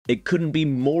it couldn't be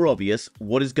more obvious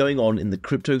what is going on in the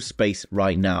crypto space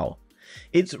right now.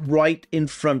 It's right in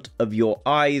front of your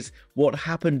eyes. What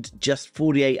happened just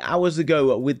 48 hours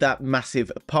ago with that massive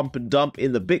pump and dump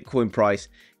in the Bitcoin price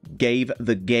gave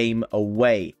the game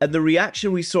away. And the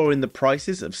reaction we saw in the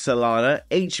prices of Solana,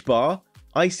 HBar,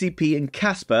 ICP and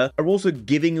Casper are also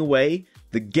giving away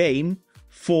the game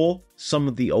for some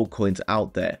of the altcoins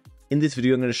out there. In this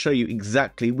video, I'm going to show you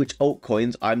exactly which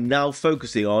altcoins I'm now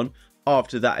focusing on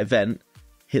after that event.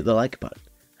 Hit the like button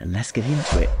and let's get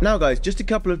into it. Now guys, just a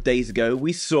couple of days ago,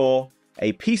 we saw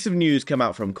a piece of news come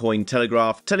out from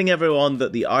Cointelegraph telling everyone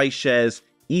that the iShares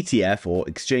ETF or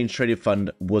Exchange Traded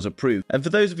Fund was approved. And for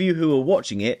those of you who were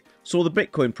watching it, saw the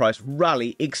Bitcoin price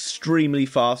rally extremely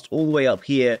fast all the way up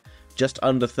here, just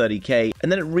under 30k,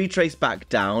 and then it retraced back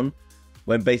down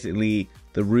when basically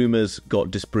the rumors got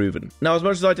disproven. Now, as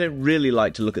much as I don't really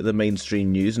like to look at the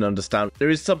mainstream news and understand, there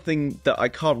is something that I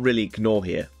can't really ignore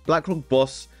here. BlackRock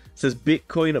boss says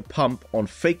Bitcoin pump on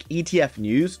fake ETF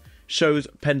news shows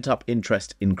pent-up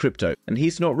interest in crypto. And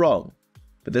he's not wrong,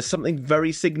 but there's something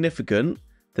very significant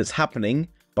that's happening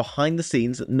behind the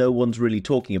scenes that no one's really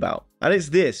talking about. And it's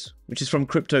this, which is from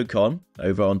CryptoCon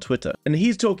over on Twitter. And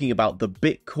he's talking about the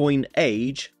Bitcoin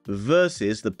age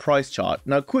versus the price chart.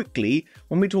 Now, quickly,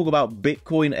 when we talk about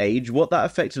Bitcoin age, what that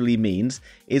effectively means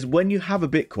is when you have a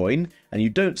Bitcoin and you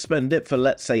don't spend it for,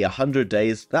 let's say, 100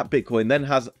 days, that Bitcoin then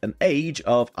has an age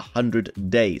of 100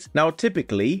 days. Now,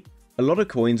 typically, a lot of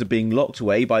coins are being locked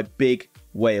away by big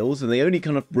whales, and they only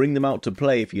kind of bring them out to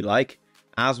play, if you like,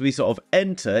 as we sort of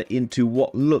enter into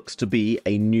what looks to be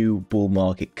a new bull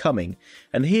market coming.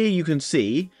 And here you can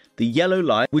see the yellow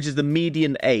line, which is the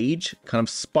median age, kind of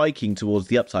spiking towards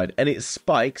the upside. And it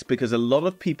spikes because a lot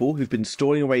of people who've been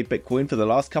storing away Bitcoin for the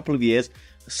last couple of years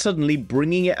are suddenly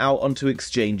bringing it out onto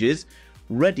exchanges,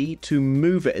 ready to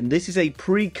move it. And this is a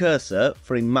precursor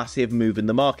for a massive move in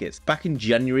the markets. Back in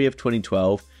January of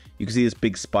 2012, you can see this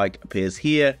big spike appears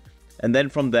here. And then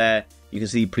from there, you can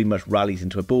see pretty much rallies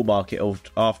into a bull market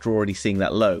after already seeing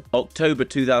that low. October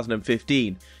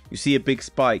 2015, you see a big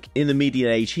spike in the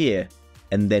median age here.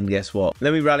 And then guess what?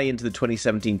 Then we rally into the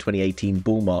 2017-2018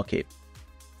 bull market.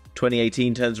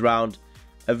 2018 turns around.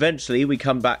 Eventually, we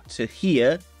come back to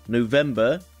here,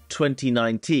 November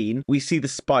 2019. We see the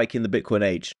spike in the Bitcoin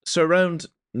age. So around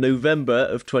November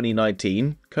of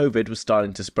 2019, COVID was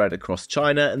starting to spread across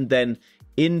China, and then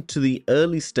into the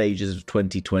early stages of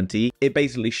 2020, it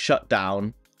basically shut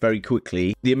down very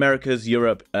quickly the Americas,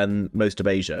 Europe, and most of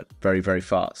Asia very, very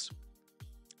fast.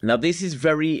 Now, this is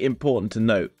very important to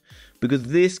note because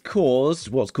this caused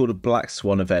what's called a black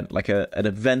swan event, like an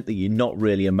event that you're not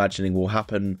really imagining will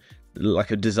happen,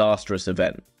 like a disastrous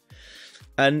event.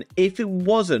 And if it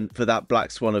wasn't for that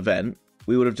black swan event,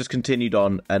 we would have just continued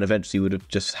on and eventually would have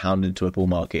just hounded into a bull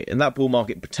market. And that bull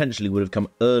market potentially would have come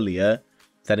earlier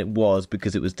than it was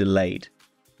because it was delayed.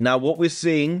 Now, what we're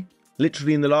seeing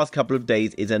literally in the last couple of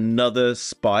days is another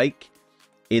spike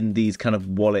in these kind of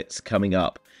wallets coming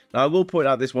up. Now, I will point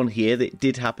out this one here that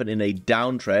did happen in a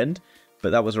downtrend, but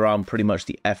that was around pretty much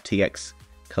the FTX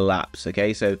collapse.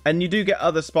 Okay, so, and you do get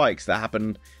other spikes that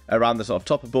happen around the sort of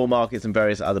top of bull markets and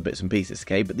various other bits and pieces.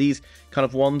 Okay, but these kind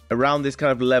of ones around this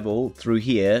kind of level through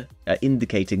here are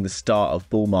indicating the start of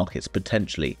bull markets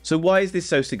potentially. So why is this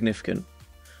so significant?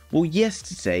 Well,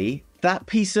 yesterday, that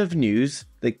piece of news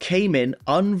that came in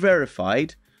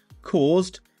unverified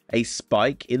caused a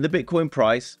spike in the Bitcoin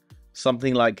price,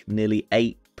 something like nearly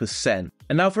 8%.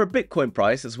 And now for a Bitcoin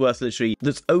price that's worth literally,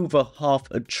 that's over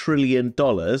 $500 billion,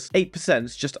 8%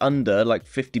 is just under like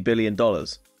 $50 billion.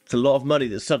 It's a lot of money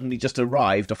that suddenly just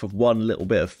arrived off of one little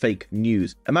bit of fake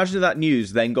news. Imagine if that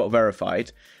news then got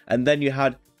verified, and then you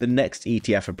had the next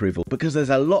ETF approval, because there's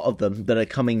a lot of them that are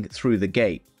coming through the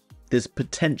gate. There's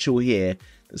potential here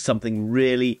that something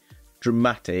really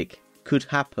dramatic could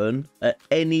happen at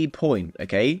any point,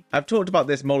 okay? I've talked about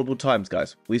this multiple times,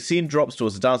 guys. We've seen drops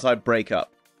towards the downside, break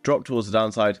up, drop towards the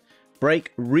downside,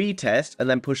 break, retest, and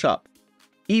then push up.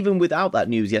 Even without that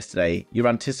news yesterday, you're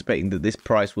anticipating that this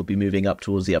price will be moving up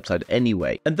towards the upside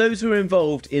anyway. And those who are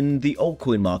involved in the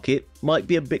altcoin market might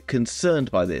be a bit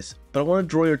concerned by this, but I want to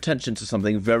draw your attention to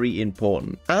something very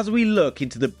important. As we look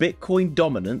into the Bitcoin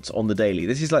dominance on the daily,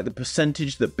 this is like the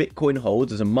percentage that Bitcoin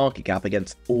holds as a market cap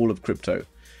against all of crypto.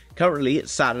 Currently,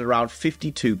 it's sat at around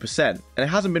 52%, and it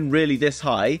hasn't been really this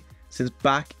high since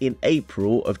back in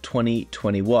April of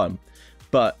 2021.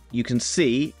 But you can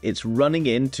see it's running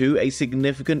into a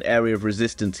significant area of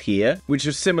resistance here, which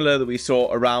is similar that we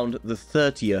saw around the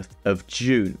 30th of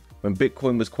June, when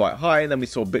Bitcoin was quite high, and then we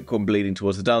saw Bitcoin bleeding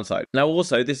towards the downside. Now,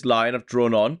 also, this line I've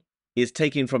drawn on is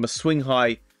taken from a swing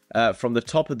high from the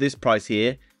top of this price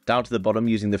here down to the bottom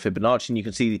using the Fibonacci, and you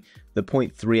can see the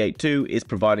 0.382 is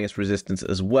providing us resistance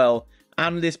as well.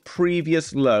 And this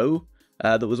previous low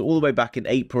that was all the way back in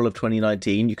April of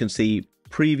 2019, you can see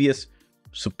previous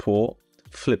support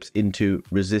flips into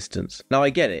resistance. Now I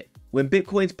get it. When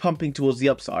Bitcoin's pumping towards the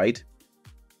upside,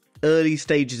 early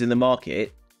stages in the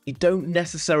market, you don't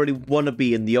necessarily want to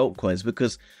be in the altcoins,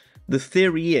 because the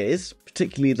theory is,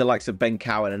 particularly the likes of Ben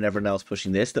Cowan and everyone else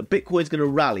pushing this, that Bitcoin's going to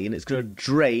rally and it's going to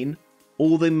drain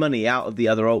all the money out of the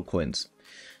other altcoins.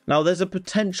 Now, there's a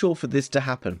potential for this to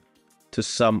happen to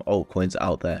some altcoins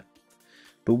out there.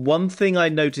 But one thing I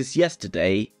noticed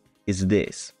yesterday is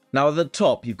this. Now, at the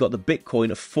top, you've got the Bitcoin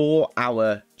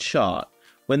 4-hour chart.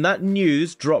 When that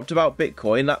news dropped about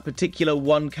Bitcoin, that particular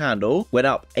one candle went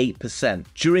up 8%.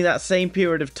 During that same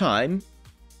period of time,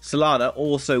 Solana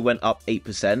also went up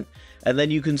 8%. And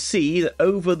then you can see that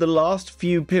over the last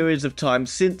few periods of time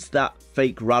since that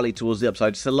fake rally towards the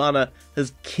upside, Solana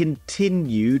has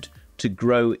continued to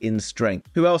grow in strength.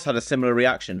 Who else had a similar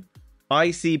reaction?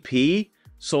 ICP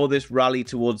saw this rally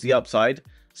towards the upside,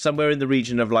 somewhere in the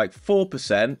region of like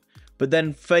 4%, but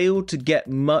then failed to get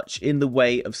much in the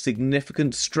way of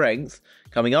significant strength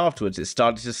coming afterwards. It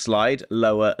started to slide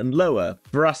lower and lower.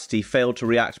 Veracity failed to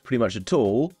react pretty much at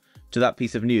all to that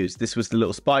piece of news. This was the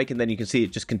little spike, and then you can see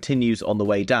it just continues on the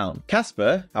way down.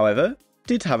 Casper, however,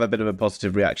 did have a bit of a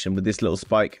positive reaction with this little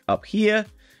spike up here,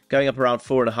 going up around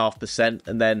 4.5%,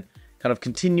 and then kind of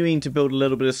continuing to build a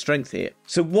little bit of strength here.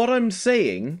 So what I'm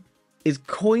saying is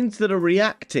coins that are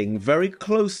reacting very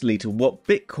closely to what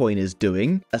Bitcoin is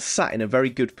doing are sat in a very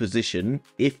good position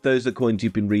if those are coins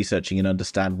you've been researching and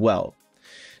understand well.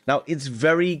 Now, it's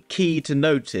very key to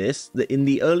notice that in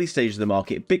the early stages of the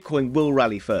market, Bitcoin will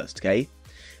rally first, okay?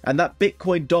 And that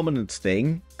Bitcoin dominance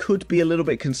thing could be a little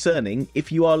bit concerning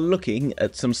if you are looking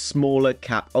at some smaller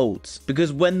cap alts.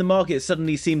 Because when the market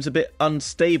suddenly seems a bit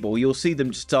unstable, you'll see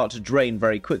them start to drain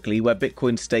very quickly where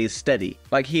Bitcoin stays steady.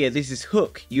 Like here, this is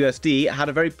Hook USD. It had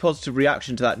a very positive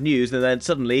reaction to that news, and then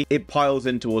suddenly it piles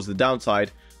in towards the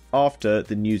downside after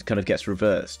the news kind of gets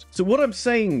reversed. So what I'm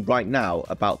saying right now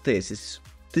about this is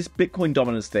this Bitcoin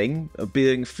dominance thing of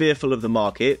being fearful of the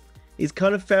market is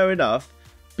kind of fair enough,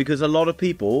 because a lot of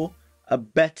people are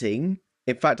betting,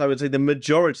 in fact, I would say the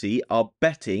majority are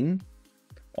betting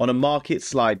on a market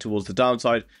slide towards the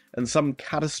downside and some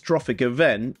catastrophic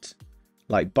event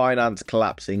like Binance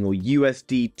collapsing or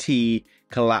USDT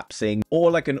collapsing,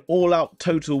 or like an all-out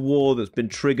total war that's been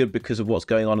triggered because of what's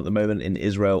going on at the moment in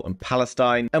Israel and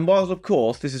Palestine. And whilst, of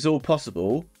course, this is all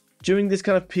possible, during this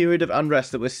kind of period of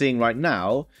unrest that we're seeing right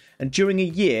now, and during a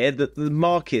year that the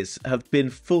markets have been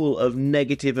full of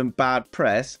negative and bad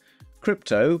press,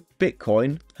 crypto,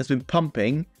 Bitcoin, has been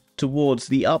pumping towards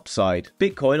the upside.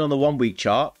 Bitcoin on the 1-week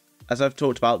chart, as I've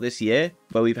talked about this year,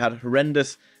 where we've had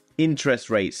horrendous interest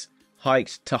rates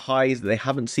hiked to highs that they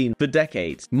haven't seen for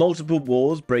decades, multiple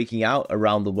wars breaking out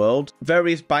around the world,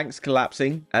 various banks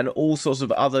collapsing, and all sorts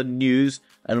of other news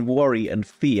and worry and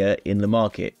fear in the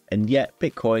market. And yet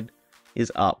Bitcoin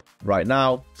is up right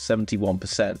now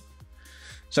 71%.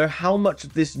 So how much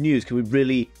of this news can we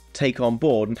really take on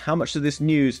board, and how much of this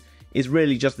news is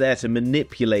really just there to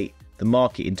manipulate the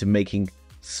market into making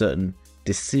certain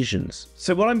decisions?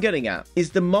 So what I'm getting at is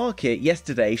the market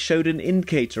yesterday showed an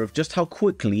indicator of just how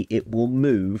quickly it will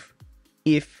move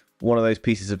if one of those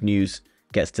pieces of news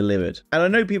gets delivered. And I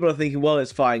know people are thinking, well,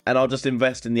 it's fine, and I'll just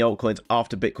invest in the altcoins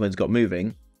after Bitcoin's got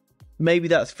moving. Maybe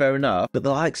that's fair enough, but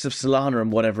the likes of Solana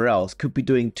and whatever else could be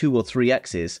doing 2 or 3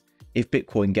 X's if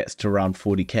Bitcoin gets to around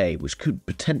 40k, which could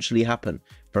potentially happen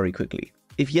very quickly.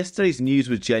 If yesterday's news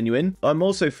was genuine, I'm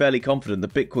also fairly confident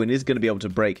that Bitcoin is going to be able to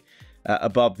break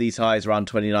above these highs around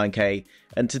 29k.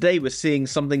 And today we're seeing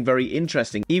something very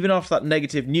interesting. Even after that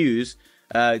negative news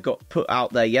got put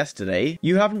out there yesterday,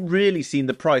 you haven't really seen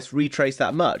the price retrace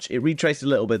that much. It retraced a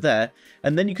little bit there,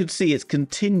 and then you can see it's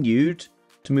continued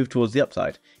to move towards the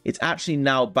upside. It's actually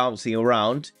now bouncing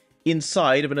around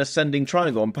inside of an ascending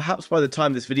triangle, and perhaps by the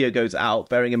time this video goes out,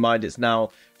 bearing in mind it's now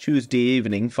Tuesday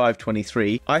evening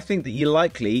 5:23, I think that you're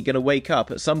likely going to wake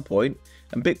up at some point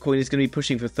and Bitcoin is going to be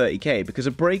pushing for 30k, because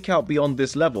a breakout beyond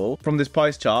this level from this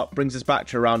price chart brings us back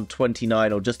to around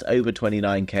 29 or just over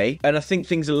 29k, and I think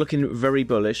things are looking very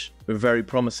bullish, very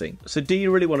promising. So do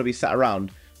you really want to be sat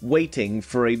around waiting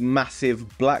for a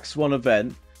massive black swan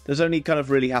event that's only kind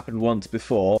of really happened once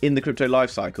before in the crypto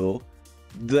life cycle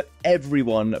that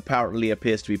everyone apparently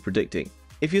appears to be predicting?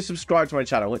 If you're subscribed to my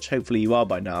channel, which hopefully you are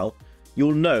by now,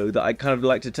 you'll know that I kind of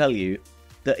like to tell you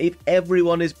that if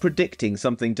everyone is predicting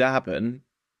something to happen,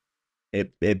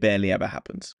 it barely ever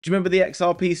happens. Do you remember the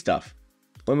XRP stuff?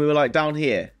 When we were like down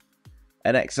here,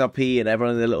 and XRP and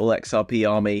everyone in the little XRP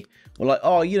army were like,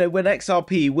 oh, you know, when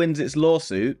XRP wins its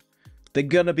lawsuit, they're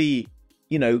going to be,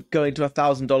 you know, going to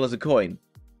 $1,000 a coin.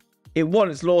 It won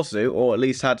its lawsuit, or at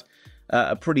least had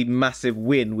a pretty massive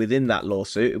win within that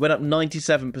lawsuit. It went up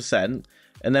 97%,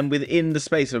 and then within the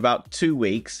space of about 2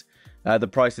 weeks, the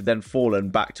price had then fallen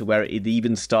back to where it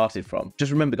even started from.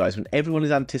 Just remember, guys, when everyone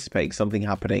is anticipating something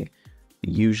happening,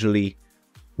 usually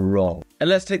wrong. And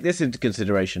let's take this into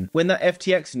consideration. When that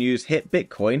FTX news hit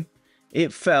Bitcoin,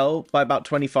 it fell by about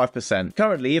 25%.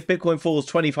 Currently, if Bitcoin falls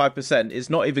 25%, it's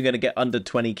not even going to get under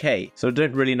 20k. So I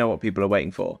don't really know what people are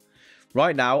waiting for.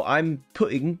 Right now, I'm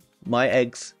putting my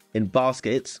eggs in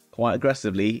baskets quite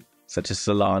aggressively, such as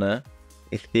Solana,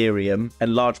 Ethereum,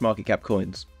 and large market cap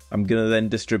coins. I'm going to then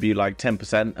distribute like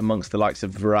 10% amongst the likes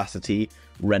of Veracity,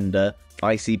 Render,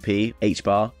 ICP,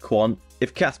 HBar, Quant.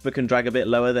 If Casper can drag a bit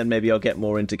lower, then maybe I'll get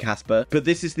more into Casper. But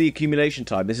this is the accumulation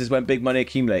time. This is when big money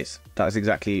accumulates. That's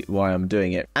exactly why I'm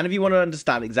doing it. And if you want to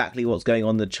understand exactly what's going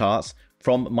on in the charts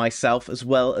from myself as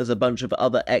well as a bunch of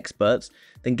other experts,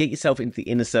 then get yourself into the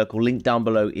inner circle, link down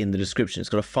below in the description. It's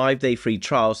got a 5-day free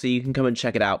trial, so you can come and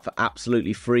check it out for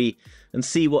absolutely free and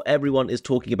see what everyone is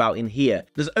talking about in here.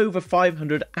 There's over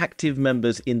 500 active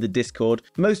members in the Discord,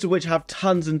 most of which have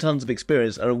tons and tons of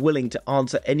experience and are willing to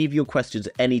answer any of your questions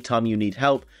anytime you need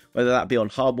help, whether that be on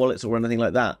hard wallets or anything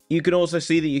like that. You can also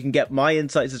see that you can get my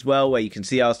insights as well, where you can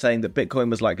see I was saying that Bitcoin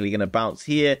was likely going to bounce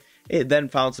here. It then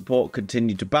found support,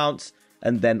 continued to bounce,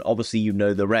 and then obviously you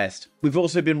know the rest. We've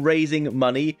also been raising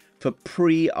money for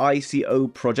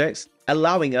pre-ICO projects,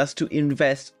 allowing us to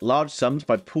invest large sums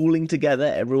by pooling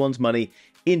together everyone's money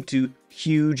into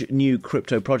huge new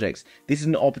crypto projects. This is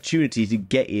an opportunity to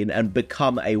get in and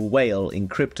become a whale in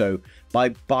crypto by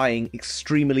buying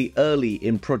extremely early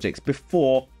in projects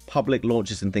before public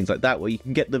launches and things like that, where you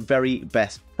can get the very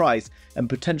best price and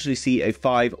potentially see a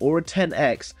 5 or a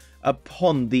 10x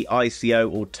upon the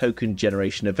ICO or token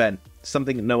generation event.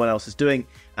 Something no one else is doing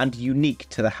and unique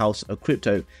to the house of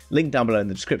crypto. Link down below in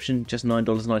the description, just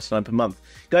 $9.99 per month.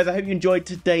 Guys, I hope you enjoyed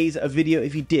today's video.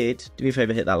 If you did, do me a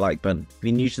favor, hit that like button. If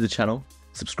you're new to the channel,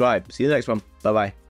 subscribe. See you in the next one. Bye bye.